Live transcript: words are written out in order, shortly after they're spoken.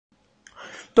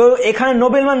তো এখানে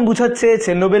নোবেলম্যান বুঝাতে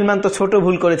চেয়েছে নোবেলম্যান তো ছোট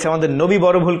ভুল করেছে, আমাদের নবী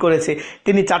বড় ভুল করেছে,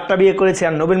 তিনি 4টা বিয়ে করেছে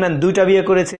আর নোবেলম্যান 2টা বিয়ে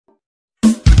করেছে।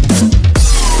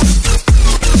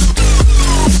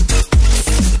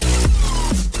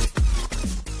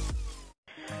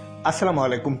 আসসালামু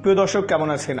আলাইকুম প্রিয় দর্শক, কেমন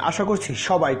আছেন? আশা করছি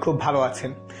সবাই খুব ভালো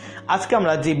আছেন। আজকে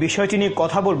আমরা যে বিষয়টি নিয়ে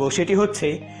কথা বলবো সেটি হচ্ছে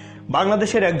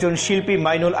বাংলাদেশের একজন শিল্পী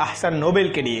মাইনুল আহসান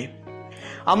নোবেলকে নিয়ে।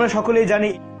 আমরা সকলেই জানি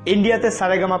ইন্ডিয়াতে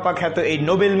সারেগামাপা খ্যাত এই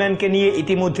নোবেলম্যানকে নিয়ে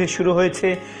ইতিমধ্যে শুরু হয়েছে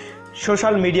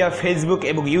সোশ্যাল মিডিয়া, ফেসবুক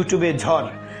এবং ইউটিউবে ঝড়।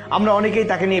 আমরা অনেকেই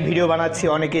তাকে নিয়ে ভিডিও বানাচ্ছি,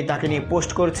 অনেকেই তাকে নিয়ে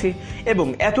পোস্ট করছি, এবং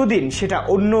এতদিন সেটা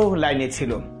অন্য লাইনে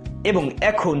ছিল, এবং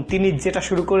এখন তিনি যেটা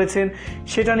শুরু করেছেন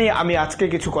সেটা নিয়ে আমি আজকে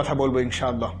কিছু কথা বলবো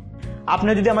ইনশাআল্লাহ। আপনি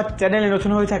যদি আমার চ্যানেলে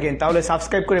নতুন হয়ে থাকেন তাহলে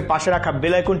সাবস্ক্রাইব করে পাশে রাখা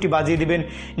বেল আইকনটি বাজিয়ে দিবেন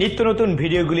নিত্য নতুন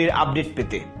ভিডিওগুলির আপডেট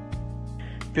পেতে।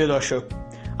 প্রিয় দর্শক,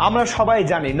 আমরা সবাই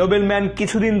জানি নোবেলম্যান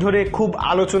কিছুদিন ধরে খুব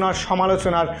আলোচনার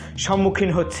সমালোচনার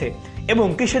সম্মুখীন হচ্ছে, এবং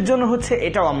কিসের জন্য হচ্ছে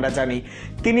এটাও আমরা জানি।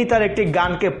 তিনি তার একটি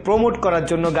গানকে প্রমোট করার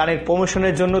জন্য, গানের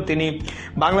প্রমোশনের জন্য তিনি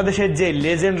বাংলাদেশের যে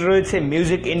লেজেন্ড রয়েছে,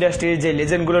 মিউজিক ইন্ডাস্ট্রির যে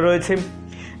লেজেন্ডগুলো রয়েছে,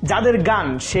 যাদের গান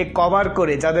সে কভার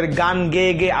করে, যাদের গান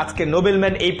গেয়ে গেয়ে আজকে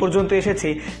নোবেলম্যান এই পর্যন্ত এসেছে,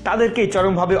 তাদেরকেই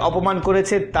চরমভাবে অপমান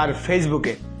করেছে তার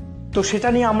ফেসবুকে। তো সেটা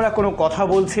নিয়ে আমরা কোনো কথা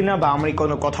বলছি না, বা আমি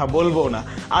কোনো কথা বলবো না।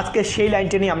 আজকে সেই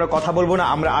লাইনটা নিয়ে আমরা কথা বলবো না,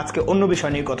 আমরা আজকে অন্য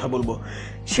বিষয় নিয়ে কথা বলবো।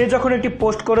 সে যখন একটি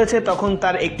পোস্ট করেছে তখন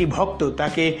তার একটি ভক্ত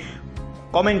তাকে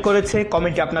কমেন্ট করেছে,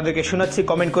 কমেন্টে আপনাদেরকে শোনাচ্ছি।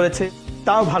 কমেন্ট করেছে,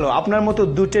 তাও ভালো, আপনার মতো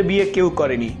 2টে বিয়ে কেউ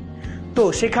করেনি। তো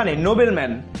সেখানে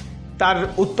নোবেলম্যান তার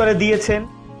উত্তরে দিয়েছেন,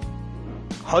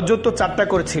 হজরত তো 4টা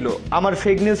করেছিল, আমার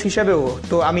ফেক নিউজ হিসাবেও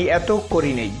তো আমি এত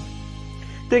করি নেই।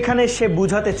 তো এখানে সে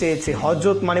বুঝাতে চেয়েছে,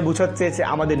 হজরত মানে বুঝাতে চেয়েছে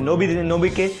আমাদের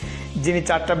নবীকে, যিনি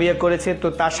 4টা বিয়ে করেছে, তো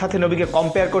তার সাথে নবীকে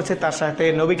কম্পেয়ার করছে, তার সাথে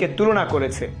নবীকে তুলনা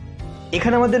করেছে।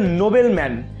 এখানে আমাদের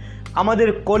নোবেলম্যান আমাদের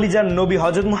কলিজার নবী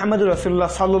হজরত মুহাম্মদ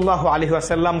রাসূলুল্লাহ সাল্লাল্লাহু আলাইহি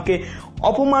ওয়াসাল্লামকে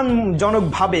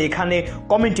অপমানজনকভাবে এখানে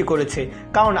কমেন্টই করেছে।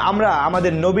 কারণ আমরা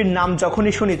আমাদের নবীর নাম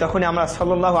যখনই শুনি তখনই আমরা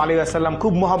সাল্লাল্লাহু আলাইহি ওয়াসাল্লাম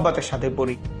খুব মহব্বতের সাথে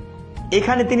পড়ি।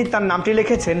 এখানে তিনি তার নামটি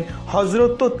লিখেছেন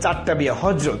হজরত তো 4টা বিয়ে,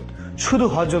 হজরত, শুধু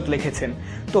হজরত লিখেছেন।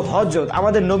 তো হজরত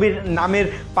আমাদের নবীর নামের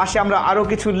পাশে আমরা আরও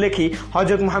কিছু লিখি,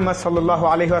 হজরত মুহাম্মদ সাল্লাল্লাহু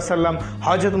আলাইহি ওয়াসাল্লাম,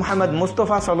 হজরত মুহাম্মদ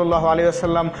মুস্তাফা সাল্লাল্লাহু আলাইহি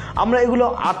ওয়াসাল্লাম। আমরা এগুলো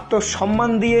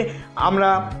আত্মসম্মান দিয়ে আমরা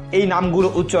এই নামগুলো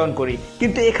উচ্চারণ করি,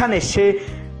 কিন্তু এখানে সে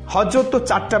হজরত তো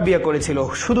 4টা বিয়ে করেছিল,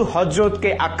 শুধু হজরতকে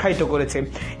আখ্যায়িত করেছে,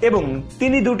 এবং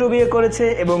তিনি 2টো বিয়ে করেছে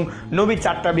এবং নবী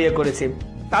 4টা বিয়ে করেছে।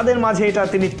 তাদের মাঝে এটা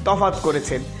তিনি তফাৎ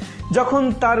করেছেন। যখন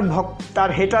তার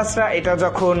হেটার্সরা এটা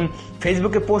যখন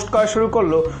ফেসবুকে পোস্ট করা শুরু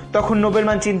করলো, তখন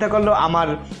নোবেলম্যান চিন্তা করলো আমার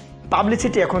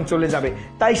পাবলিসিটি এখন চলে যাবে।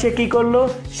 তাই সে কি করলো,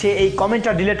 সে এই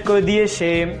কমেন্টটা ডিলিট করে দিয়ে সে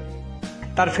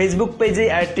তার ফেসবুক পেজে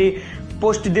একটি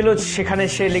পোস্ট দিল। সেখানে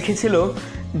সে লিখেছিল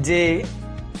যে,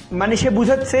 মানে সে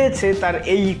বুঝাতে চেয়েছে তার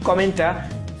এই কমেন্টটা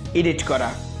এডিট করা।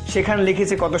 সেখানে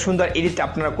লিখেছে কত সুন্দর এডিট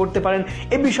আপনারা করতে পারেন,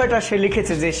 এই বিষয়টা সে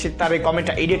লিখেছে যে তার এই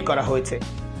কমেন্টটা এডিট করা হয়েছে।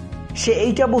 সে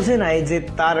এইটা বুঝে নেয় যে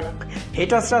তার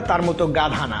হেটার্সরা তার মতো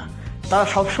গাধা না, তারা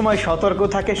সবসময় সতর্ক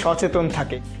থাকে, সচেতন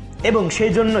থাকে, এবং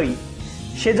সেই জন্যই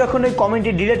সে যখন ওই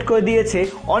কমেন্টটি ডিলিট করে দিয়েছে,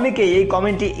 অনেকেই এই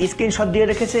কমেন্টটি স্ক্রিনশট দিয়ে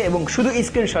রেখেছে, এবং শুধু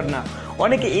স্ক্রিনশট না,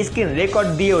 অনেকে স্ক্রিন রেকর্ড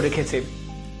দিয়েও রেখেছে।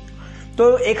 তো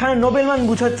এখানে নোবেলম্যান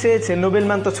বুঝাতে চেয়েছে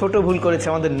নোবেলম্যান তো ছোট ভুল করেছে,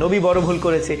 আমাদের নবী বড় ভুল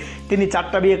করেছে, তিনি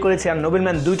 4টা বিয়ে করেছে আর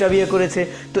নোবেলম্যান 2টা বিয়ে করেছে।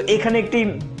 তো এখানে একটি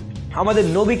আমাদের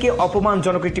নবীকে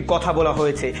অপমানজনক একটি কথা বলা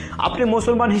হয়েছে। আপনি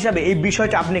মুসলমান হিসাবে এই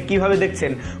বিষয়টা আপনি কিভাবে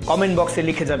দেখছেন কমেন্ট বক্সে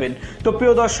লিখে যাবেন। তো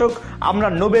প্রিয় দর্শক, আমরা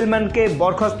নোবেলম্যানকে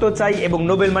বরখাস্ত চাই এবং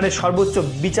নোবেলম্যানের সর্বোচ্চ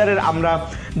বিচারের আমরা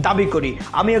দাবি করি।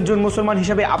 আমি একজন মুসলমান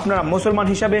হিসাবে, আপনারা মুসলমান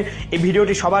হিসাবে এই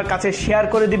ভিডিওটি সবার কাছে শেয়ার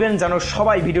করে দিবেন যেন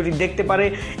সবাই ভিডিওটি দেখতে পারে,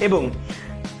 এবং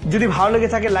যদি ভালো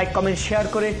লেগে থাকে লাইক, কমেন্ট, শেয়ার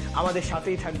করে আমাদের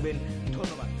সাথেই থাকবেন।